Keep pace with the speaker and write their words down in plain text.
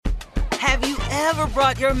Have you ever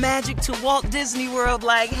brought your magic to Walt Disney World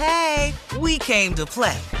like, hey, we came to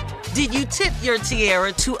play? Did you tip your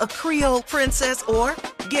tiara to a Creole princess or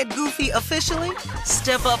get goofy officially?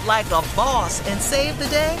 Step up like a boss and save the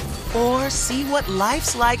day? Or see what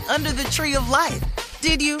life's like under the tree of life?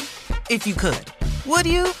 Did you? If you could. Would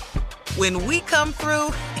you? When we come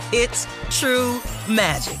through, it's true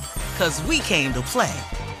magic. 'Cause we came to play.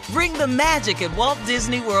 Bring the magic at Walt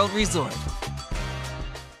Disney World Resort.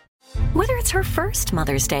 Whether it's her first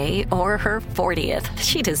Mother's Day or her 40th,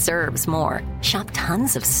 she deserves more. Shop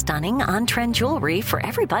tons of stunning on-trend jewelry for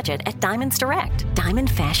every budget at Diamonds Direct. Diamond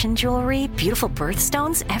fashion jewelry, beautiful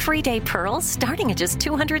birthstones, everyday pearls starting at just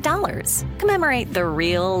 $200. Commemorate the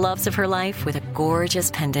real loves of her life with a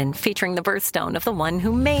gorgeous pendant featuring the birthstone of the one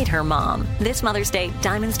who made her mom. This Mother's Day,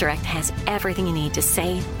 Diamonds Direct has everything you need to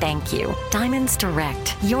say thank you. Diamonds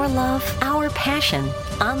Direct. Your love, our passion.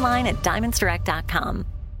 Online at diamondsdirect.com.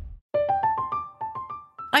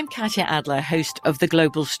 I'm Katya Adler, host of The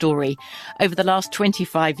Global Story. Over the last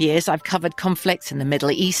 25 years, I've covered conflicts in the Middle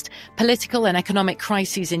East, political and economic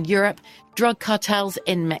crises in Europe, drug cartels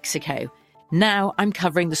in Mexico. Now I'm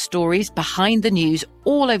covering the stories behind the news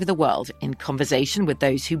all over the world in conversation with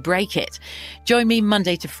those who break it. Join me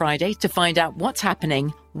Monday to Friday to find out what's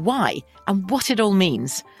happening, why, and what it all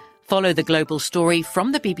means. Follow The Global Story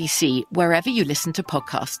from the BBC wherever you listen to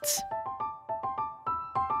podcasts.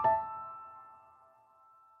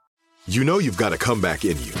 You know you've got a comeback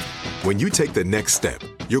in you. When you take the next step,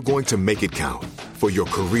 you're going to make it count. For your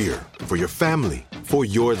career, for your family, for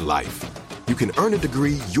your life. You can earn a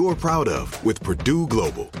degree you're proud of with Purdue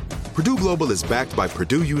Global. Purdue Global is backed by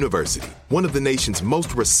Purdue University, one of the nation's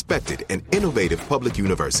most respected and innovative public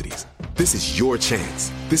universities. This is your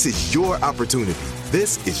chance. This is your opportunity.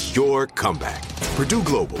 This is your comeback. Purdue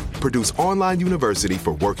Global, Purdue's online university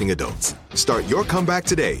for working adults. Start your comeback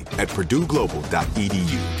today at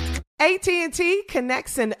purdueglobal.edu. AT&T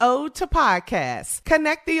connects an ode to podcasts.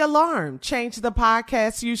 Connect the alarm. Change the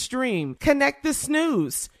podcast you stream. Connect the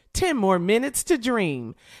snooze. 10 more minutes to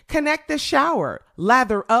dream. Connect the shower.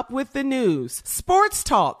 Lather up with the news. Sports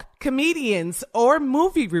talk, comedians, or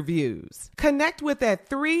movie reviews. Connect with that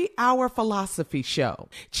 3-hour philosophy show.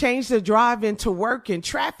 Change the drive into work and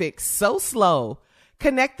traffic so slow.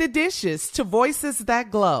 Connect the dishes to voices that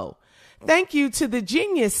glow. Thank you to the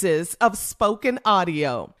geniuses of spoken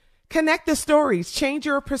audio. Connect the stories, change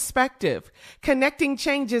your perspective. Connecting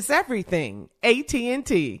changes everything.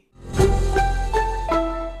 AT&T.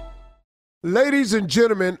 Ladies and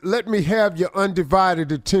gentlemen, let me have your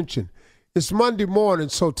undivided attention. It's Monday morning,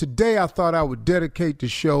 so today I thought I would dedicate the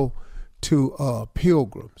show to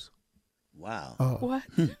pilgrims. Wow. What?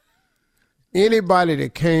 Anybody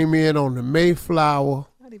that came in on the Mayflower,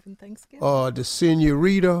 Not even Thanksgiving. or the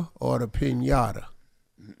Senorita, or the Pinata.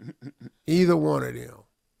 Either one of them.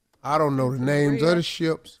 I don't know the names of the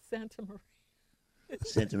ships. Santa Maria.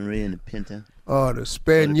 Santa Maria and the Pinta. Or the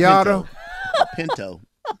Spaniata. Pinto.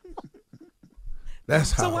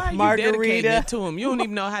 That's how. So why are you dedicating it to them? You don't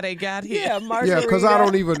even know how they got here. Yeah, margarita. Yeah, because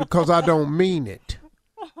I don't mean it.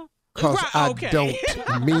 Because I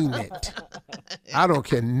don't mean it. I don't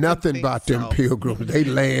care nothing about them pilgrims. They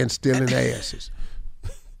land still in asses.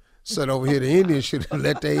 Sit over here, the Indians should have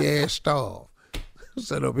let their ass starve.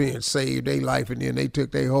 Sit up here and saved their life, and then they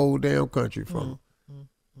took their whole damn country from them.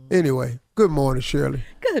 Anyway, good morning, Shirley.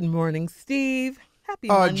 Good morning, Steve. Happy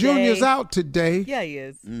Monday. Junior's out today. Yeah, he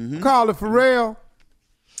is. Mm-hmm. Carla Farrell.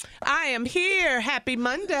 I am here. Happy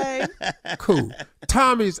Monday. Cool.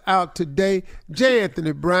 Tommy's out today. J.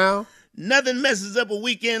 Anthony Brown. Nothing messes up a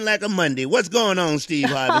weekend like a Monday. What's going on, Steve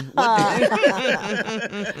Harvey?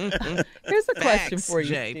 Here's a question for you,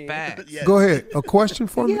 Jay, Steve. facts. Go ahead. A question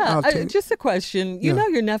for me? Yeah, I'll take it. just a question. You know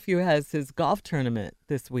your nephew has his golf tournament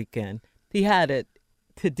this weekend. He had it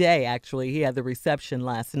today, actually. He had the reception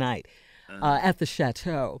last night at the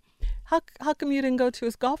Chateau. How come you didn't go to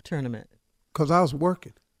his golf tournament? Because I was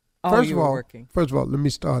working. You were working. First of all, let me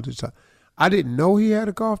start this out. I didn't know he had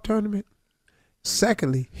a golf tournament.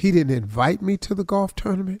 Secondly, he didn't invite me to the golf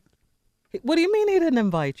tournament. What do you mean he didn't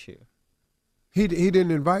invite you? He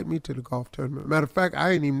didn't invite me to the golf tournament. Matter of fact,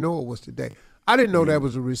 I didn't even know it was today. I didn't know there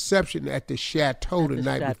was a reception at the Chateau the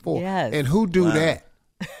night before. Yes. And who do that?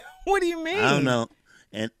 What do you mean? I don't know.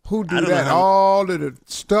 And Who I do don't know that? how- All of the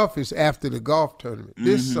stuff is after the golf tournament.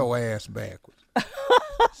 This is so ass backwards.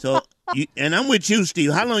 So, and I'm with you,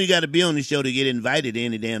 Steve. How long you got to be on the show to get invited to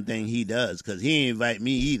any damn thing he does? Because he ain't invite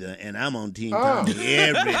me either, and I'm on Team Tommy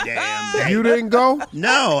every damn day. You didn't go?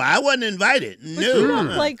 No, I wasn't invited. But you don't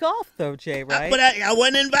No. play golf, though, Jay, right? But I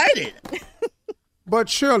wasn't invited. But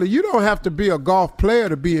Shirley, you don't have to be a golf player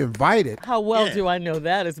to be invited. How well do I know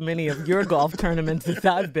that as many of your golf tournaments as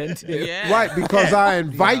I've been to? Yeah. Right, because I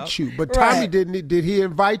invite you. But Tommy, did he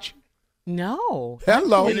invite you? No.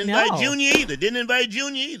 Hello. Didn't invite Junior either.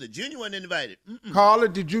 Junior wasn't invited. Carla,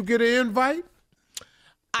 did you get an invite?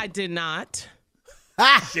 I did not.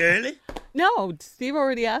 Shirley? No, Steve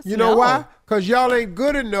already asked. You know why? Because y'all ain't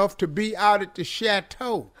good enough to be out at the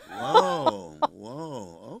chateau.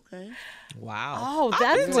 Whoa, okay. Wow. Oh,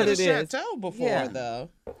 that's what it is. I've been to the chateau before, though.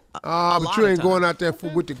 But you ain't going out there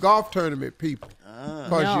with the golf tournament people.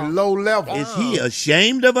 Because you're low level. Is he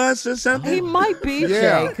ashamed of us or something? He might be, Yeah.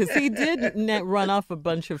 Jay, because he did run off a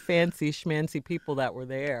bunch of fancy schmancy people that were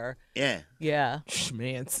there. Yeah. Yeah.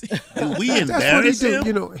 Schmancy. Do we That's what he embarrass do. him?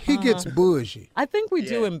 You know, he gets bougie. I think we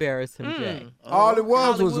do embarrass him, Jay. All it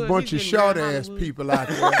was a Hollywood, bunch of he's been there, short-ass Hollywood. people out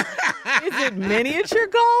there. Is it miniature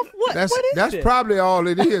golf? What is That's it? probably all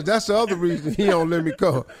it is. That's the other reason he don't let me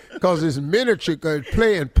go. Because it's miniature, because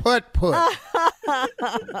playing putt-putt.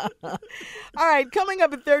 All right, coming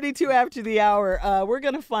up at 32 after the hour, we're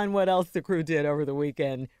going to find what else the crew did over the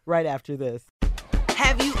weekend right after this.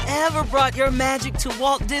 Have you ever brought your magic to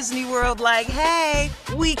Walt Disney World like, hey,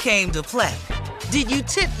 we came to play? Did you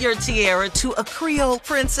tip your tiara to a Creole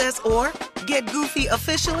princess or get goofy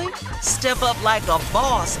officially? Step up like a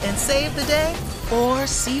boss and save the day? Or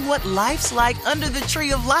see what life's like under the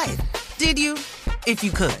tree of life? Did you? If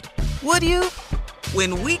you could. Would you?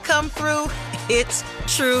 When we come through, it's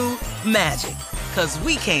true magic. 'Cause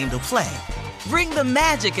we came to play. Bring the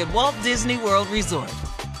magic at Walt Disney World Resort.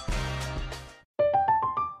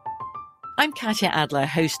 I'm Katya Adler,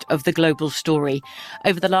 host of The Global Story.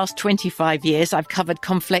 Over the last 25 years, I've covered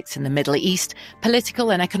conflicts in the Middle East,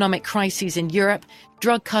 political and economic crises in Europe,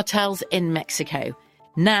 drug cartels in Mexico.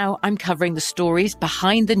 Now I'm covering the stories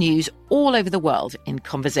behind the news all over the world in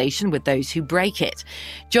conversation with those who break it.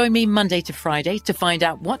 Join me Monday to Friday to find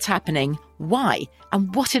out what's happening, why,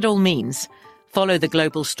 and what it all means. Follow The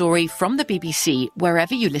Global Story from the BBC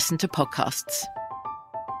wherever you listen to podcasts.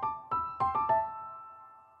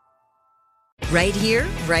 Right here,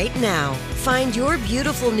 right now. Find your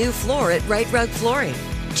beautiful new floor at Right Rug Flooring.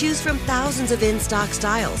 Choose from thousands of in-stock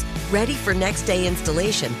styles, ready for next day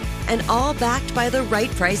installation, and all backed by the right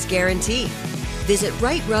price guarantee. Visit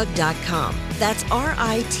rightrug.com. That's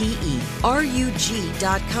RITERUG.com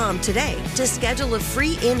today to schedule a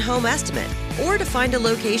free in-home estimate or to find a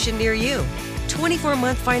location near you.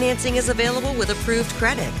 24-month financing is available with approved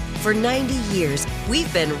credit. For 90 years,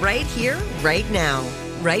 we've been right here, right now.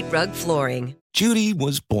 Right Rug Flooring. Judy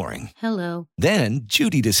was boring. Hello. Then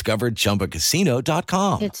Judy discovered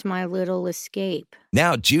ChumbaCasino.com. It's my little escape.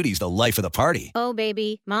 Now Judy's the life of the party. Oh,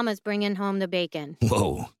 baby, mama's bringing home the bacon.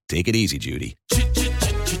 Whoa, take it easy, Judy.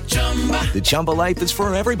 The Chumba life is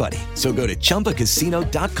for everybody. So go to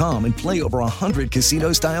ChumbaCasino.com and play over 100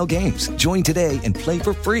 casino-style games. Join today and play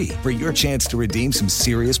for free for your chance to redeem some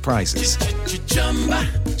serious prizes.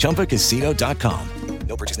 ChumbaCasino.com.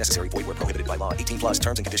 No purchase necessary. Void where prohibited by law. 18+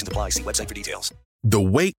 terms and conditions apply. See website for details. The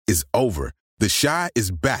wait is over. The Chi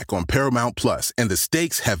is back on Paramount Plus, and the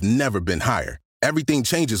stakes have never been higher. Everything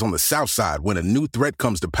changes on the South Side when a new threat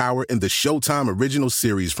comes to power in the Showtime original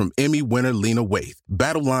series from Emmy winner Lena Waithe.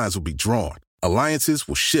 Battle lines will be drawn, alliances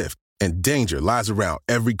will shift, and danger lies around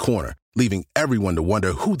every corner, leaving everyone to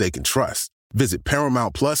wonder who they can trust. Visit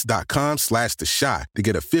ParamountPlus.com/The Chi to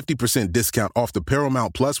get a 50% discount off the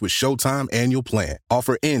Paramount Plus with Showtime annual plan.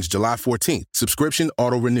 Offer ends July 14th. Subscription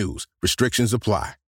auto-renews. Restrictions apply.